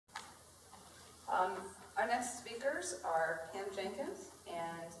Our next speakers are Pam Jenkins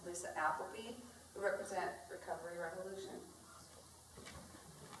and Lisa Appleby, who represent Recovery Revolution.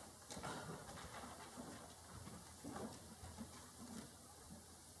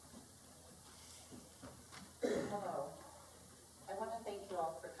 Hello. I want to thank you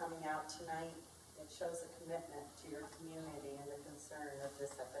all for coming out tonight. It shows a commitment to your community and the concern of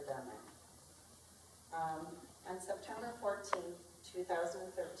this epidemic. On September 14th,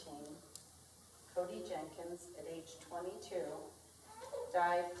 2013, Cody Jenkins, at age 22,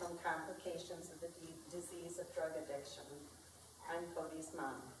 died from complications of the disease of drug addiction. I'm Cody's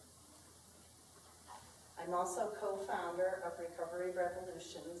mom. I'm also co-founder of Recovery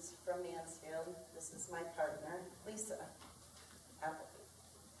Revolutions from Mansfield. This is my partner, Lisa Appleby.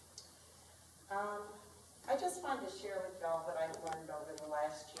 I just wanted to share with y'all what I've learned over the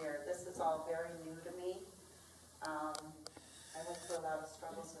last year. This is all very new to me. I went through a lot of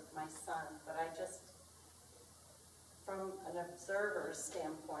struggles with my son, but I just, from an observer's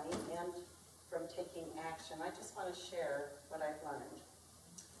standpoint and from taking action, I just want to share what I've learned.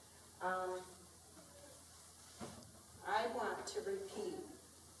 I want to repeat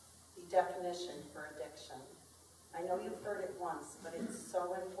the definition for addiction. I know you've heard it once, but it's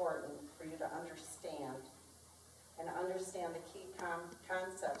so important for you to understand and understand the key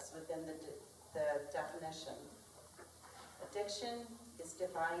concepts within the definition. Addiction is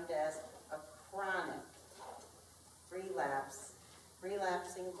defined as a chronic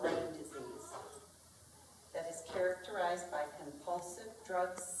relapsing brain disease that is characterized by compulsive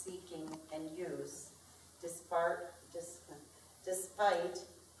drug seeking and use despite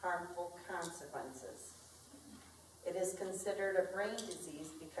harmful consequences. It is considered a brain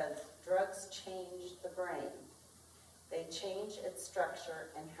disease because drugs change the brain. They change its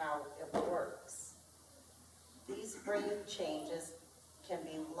structure and how it works. These brain changes can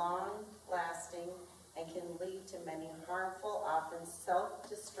be long-lasting and can lead to many harmful, often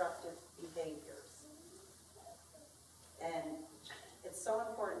self-destructive behaviors. And it's so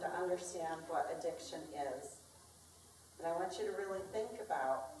important to understand what addiction is. And I want you to really think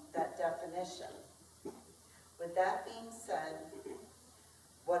about that definition. With that being said,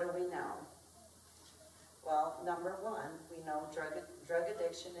 what do we know? Well, number one, we know drug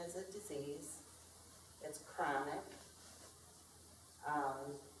addiction is a disease. It's chronic.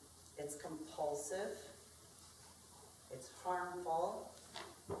 It's compulsive. It's harmful.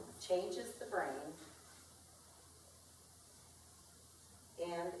 Changes the brain.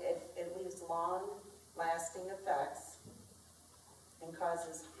 And it leaves long-lasting effects and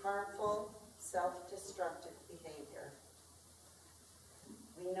causes harmful, self-destructive behavior.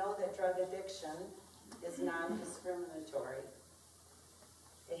 We know that drug addiction is non-discriminatory.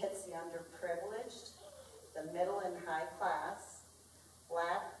 It hits the underprivileged, the middle and high class,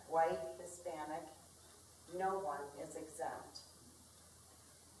 Black, white, Hispanic. No one is exempt.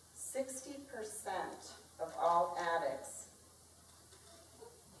 60% of all addicts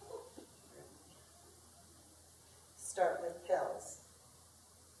start with pills.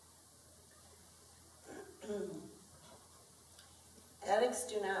 Addicts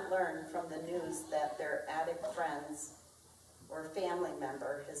do not learn from the news that their addict friends or family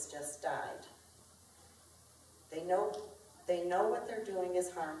member has just died. They know what they're doing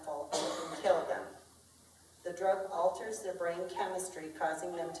is harmful and can kill them. The drug alters their brain chemistry,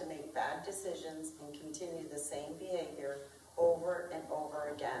 causing them to make bad decisions and continue the same behavior over and over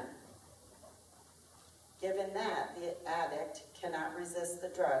again. Given that, the addict cannot resist the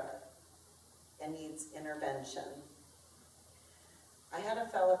drug and needs intervention. I had a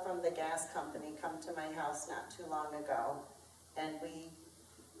fellow from the gas company come to my house not too long ago, and we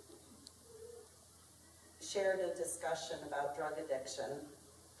shared a discussion about drug addiction.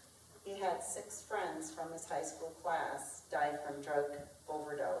 He had 6 friends from his high school class die from drug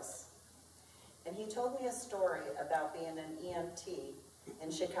overdose. And he told me a story about being an EMT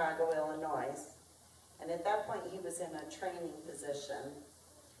in Chicago, Illinois. And at that point, he was in a training position.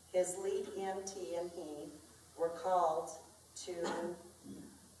 His lead EMT and he were called to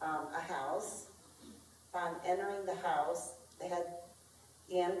a house. Upon entering the house, they had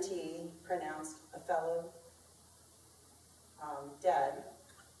EMT pronounced a fellow dead,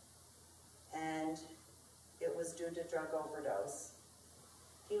 and it was due to drug overdose.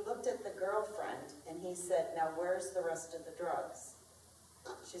 He looked at the girlfriend and he said, "Now where's the rest of the drugs?"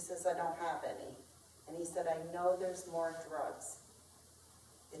 She says, "I don't have any." And he said, "I know there's more drugs.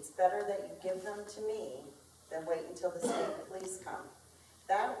 It's better that you give them to me than wait until the state police come."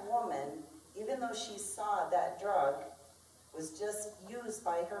 That woman, even though she saw that drug was just used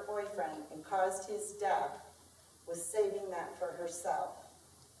by her boyfriend and caused his death, was saving that for herself.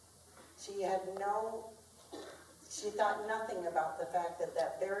 She thought nothing about the fact that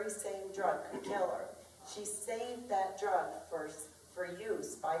that very same drug could kill her. She saved that drug for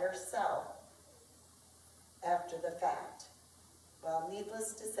use by herself after the fact. Well,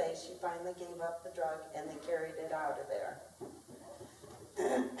 needless to say, she finally gave up the drug and they carried it out of there.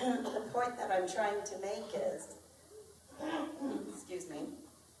 The point that I'm trying to make is, excuse me,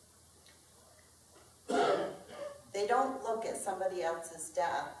 they don't look at somebody else's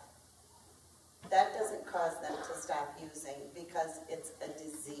death. That doesn't cause them to stop using because it's a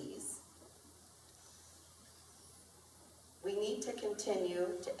disease. We need to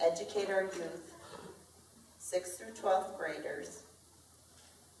continue to educate our youth, 6th through 12th graders.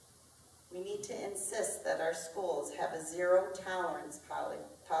 We need to insist that our schools have a zero tolerance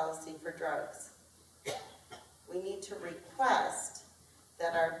policy for drugs. We need to request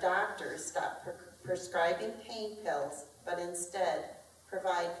that our doctors stop prescribing pain pills, but instead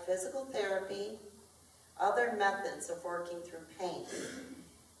provide physical therapy, other methods of working through pain.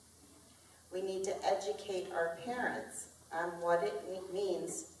 We need to educate our parents on what it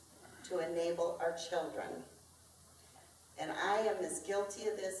means to enable our children. And I am as guilty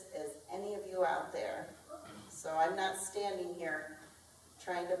of this as any of you out there. So I'm not standing here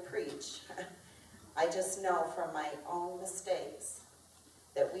trying to preach. I just know from my own mistakes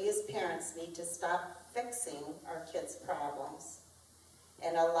that we as parents need to stop fixing our kids' problems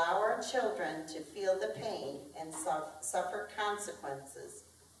and allow our children to feel the pain and suffer consequences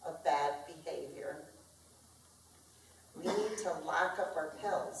of bad behavior. We need to lock up our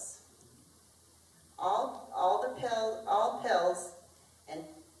pills. All pills, and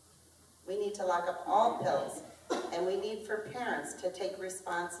we need to lock up all pills, and we need for parents to take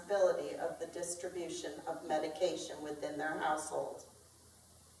responsibility of the distribution of medication within their household.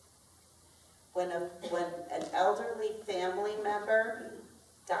 When an elderly family member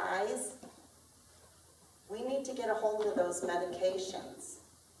dies, we need to get a hold of those medications.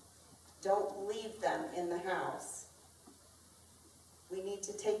 Don't leave them in the house. We need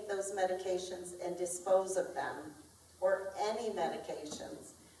to take those medications and dispose of them, or any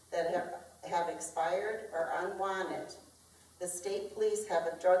medications that have expired or unwanted. The state police have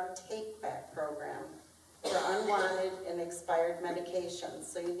a drug take-back program for unwanted and expired medications.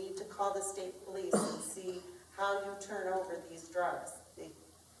 So you need to call the state police and see how you turn over these drugs.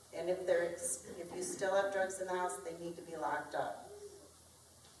 And if you still have drugs in the house, they need to be locked up.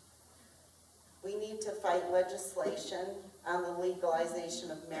 We need to fight legislation on the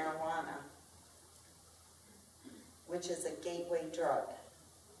legalization of marijuana, which is a gateway drug.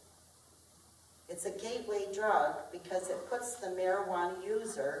 It's a gateway drug because it puts the marijuana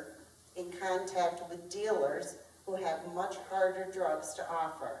user in contact with dealers who have much harder drugs to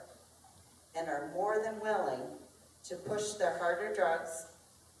offer and are more than willing to push their harder drugs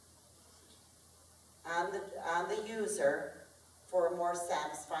on the user for a more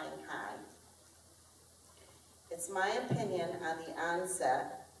satisfying high. It's my opinion on the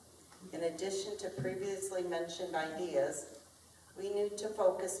onset, in addition to previously mentioned ideas, we need to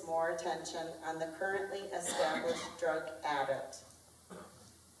focus more attention on the currently established drug addict,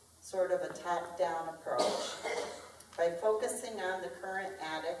 sort of a top-down approach. By focusing on the current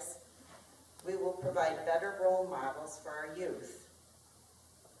addicts, we will provide better role models for our youth.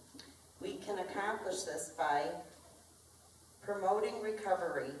 We can accomplish this by promoting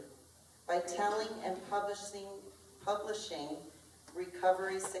recovery, by telling and publishing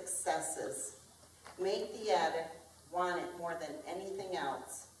recovery successes. Make the addict want it more than anything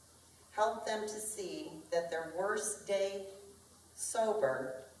else. Help them to see that their worst day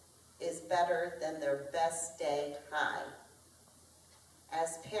sober is better than their best day high.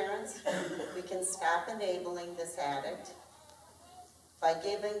 As parents, we can stop enabling this addict by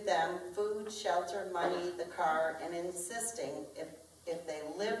giving them food, shelter, money, the car, and insisting if they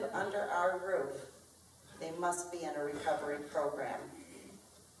live under our roof, they must be in a recovery program.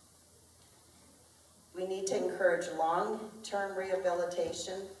 We need to encourage long-term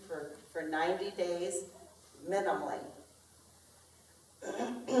rehabilitation for 90 days minimally.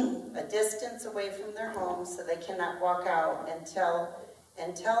 A distance away from their homes so they cannot walk out and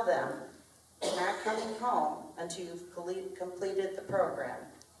tell them you're not coming home until you've completed the program.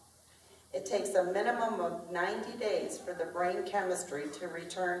 It takes a minimum of 90 days for the brain chemistry to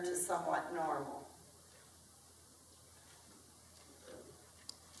return to somewhat normal.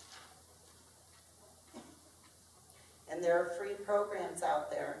 And there are free programs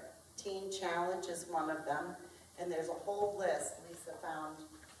out there. Teen Challenge is one of them, and there's a whole list Lisa found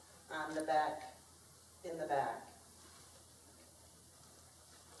on the back, in the back.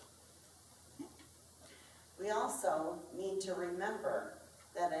 We also need to remember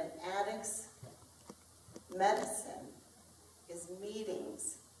that an addict medicine is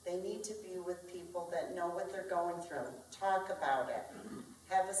meetings. They need to be with people that know what they're going through, talk about it,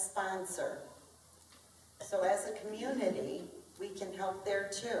 have a sponsor. So as a community, we can help there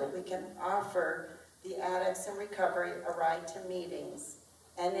too. We can offer the addicts in recovery a ride to meetings,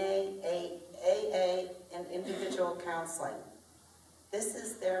 NA, AA, and individual counseling. This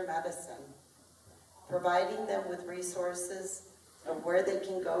is their medicine, providing them with resources of where they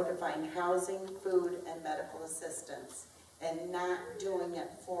can go to find housing, food, and medical assistance, and not doing it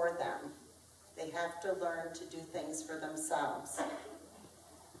for them. They have to learn to do things for themselves.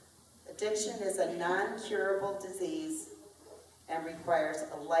 Addiction is a non-curable disease and requires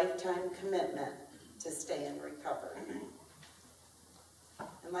a lifetime commitment to stay in recovery.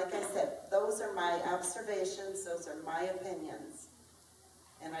 And like I said, those are my observations, those are my opinions.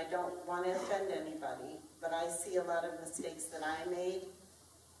 And I don't want to offend anybody, but I see a lot of mistakes that I made,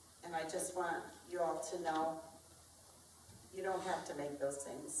 and I just want you all to know you don't have to make those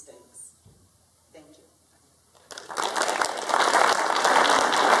same mistakes. Thank you.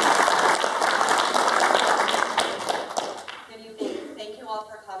 Good evening. Thank you all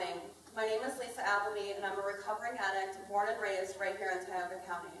for coming. My name is Lisa Appleby, and I'm a recovering addict born and raised right here in Tioga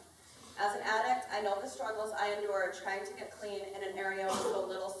County. As an addict, I know the struggles I endure trying to get clean in an area with so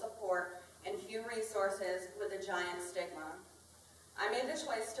little support and few resources with a giant stigma. I made the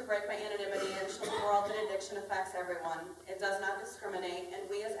choice to break my anonymity and show the world that addiction affects everyone. It does not discriminate, and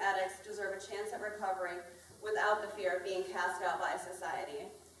we as addicts deserve a chance at recovery without the fear of being cast out by society.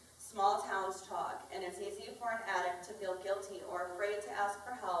 Small towns talk, and it's easy for an addict to feel guilty or afraid to ask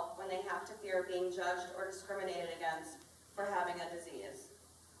for help when they have to fear being judged or discriminated against for having a disease.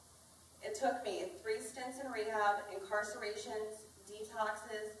 It took me 3 stints in rehab, incarcerations,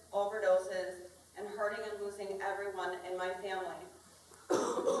 detoxes, overdoses, and hurting and losing everyone in my family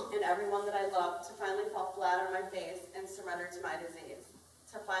and everyone that I love to finally fall flat on my face and surrender to my disease,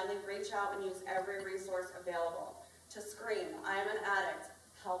 to finally reach out and use every resource available, to scream, I am an addict,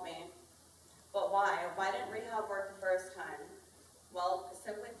 help me. But why? Why didn't rehab work the first time? Well,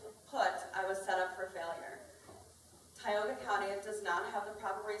 simply put, I was set up for failure. Tioga County does not have the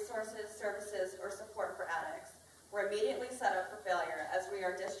proper resources, services, or support for addicts. We're immediately set up for failure as we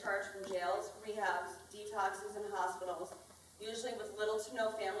are discharged from jails, rehabs, detoxes, and hospitals, usually with little to no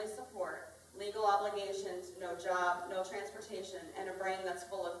family support, legal obligations, no job, no transportation, and a brain that's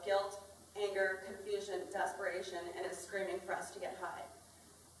full of guilt, anger, confusion, desperation, and is screaming for us to get high.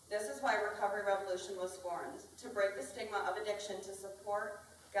 This is why Recovery Revolution was formed, to break the stigma of addiction, to support,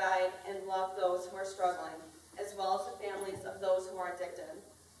 guide, and love those who are struggling, as well as the families of those who are addicted.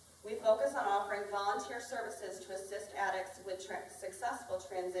 We focus on offering volunteer services to assist addicts with successful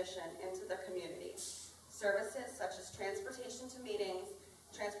transition into the community. Services such as transportation to meetings,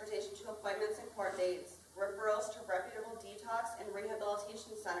 transportation to appointments and court dates, referrals to reputable detox and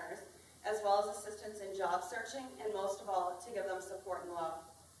rehabilitation centers, as well as assistance in job searching, and most of all, to give them support and love.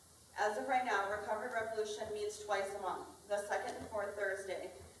 As of right now, Recovery Revolution meets twice a month, the second and fourth Thursday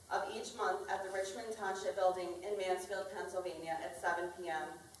of each month at the Richmond Township Building in Mansfield, Pennsylvania at 7 p.m.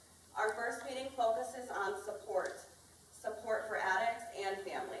 Our first meeting focuses on support for addicts and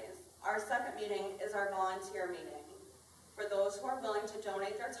families. Our second meeting is our volunteer meeting for those who are willing to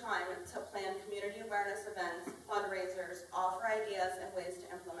donate their time to plan community awareness events, fundraisers, offer ideas, and ways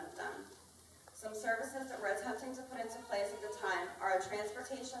to implement them. Some services that we're attempting to put into place at the time are a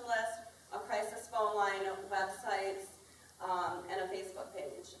transportation list, a crisis phone line, websites, and a Facebook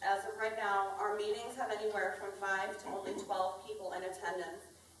page. As of right now, our meetings have anywhere from 5 to only 12 people in attendance,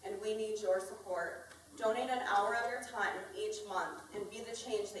 and we need your support. Donate an hour of your time each month and be the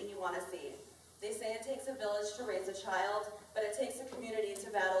change that you want to see. They say it takes a village to raise a child, but it takes a community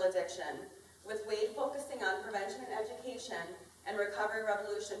to battle addiction. With WAADE focusing on prevention and education, and Recovery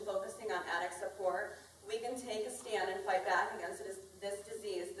Revolution focusing on addict support, we can take a stand and fight back against this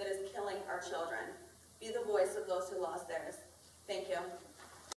disease that is killing our children. Be the voice of those who lost theirs. Thank you.